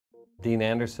Dean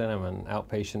Anderson. I'm an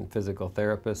outpatient physical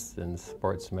therapist in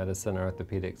sports medicine and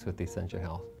orthopedics with Essentia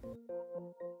Health.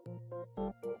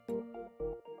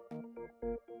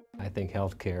 I think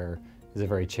healthcare is a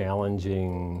very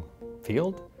challenging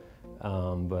field,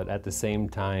 but at the same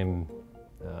time,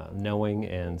 knowing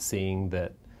and seeing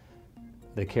that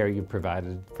the care you've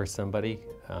provided for somebody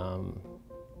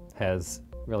has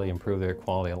really improved their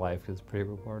quality of life is pretty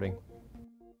rewarding.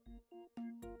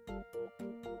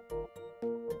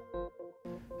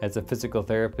 As a physical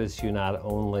therapist, you not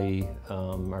only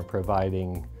are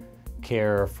providing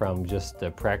care from just a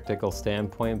practical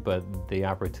standpoint, but the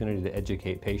opportunity to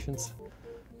educate patients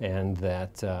and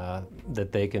that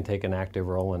they can take an active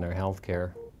role in their health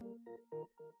care.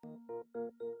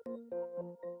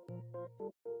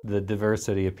 The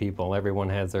diversity of people, everyone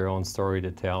has their own story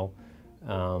to tell,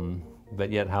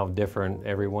 but yet how different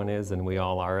everyone is, and we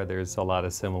all are, there's a lot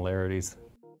of similarities.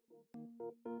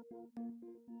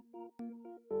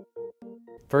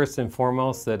 First and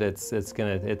foremost, that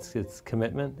it's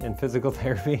commitment in physical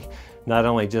therapy, not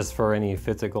only just for any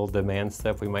physical demand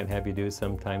stuff we might have you do,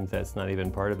 sometimes that's not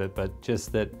even part of it, but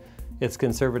just that it's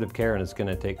conservative care and it's going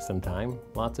to take some time,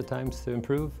 lots of times to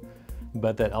improve,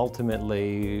 but that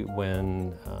ultimately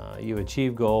when you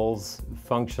achieve goals,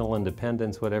 functional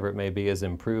independence, whatever it may be, is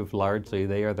improved largely,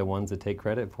 they are the ones that take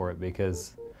credit for it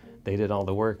because they did all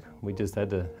the work. We just had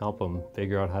to help them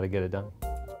figure out how to get it done.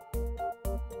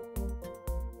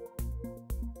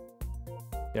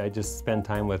 I just spend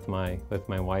time with my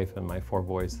wife and my 4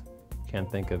 boys. Can't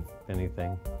think of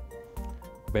anything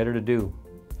better to do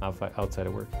outside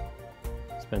of work.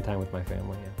 Spend time with my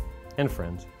family, yeah, and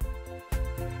friends.